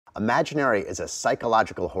Imaginary is a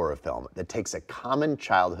psychological horror film that takes a common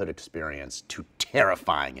childhood experience to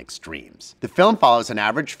terrifying extremes. The film follows an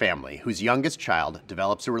average family whose youngest child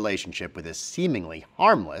develops a relationship with a seemingly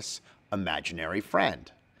harmless imaginary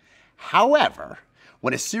friend. However,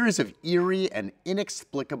 when a series of eerie and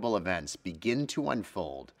inexplicable events begin to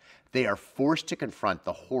unfold, they are forced to confront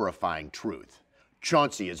the horrifying truth.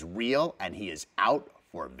 Chauncey is real and he is out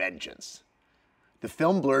for vengeance. The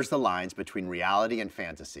film blurs the lines between reality and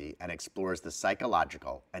fantasy and explores the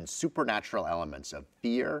psychological and supernatural elements of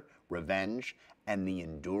fear, revenge, and the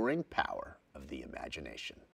enduring power of the imagination.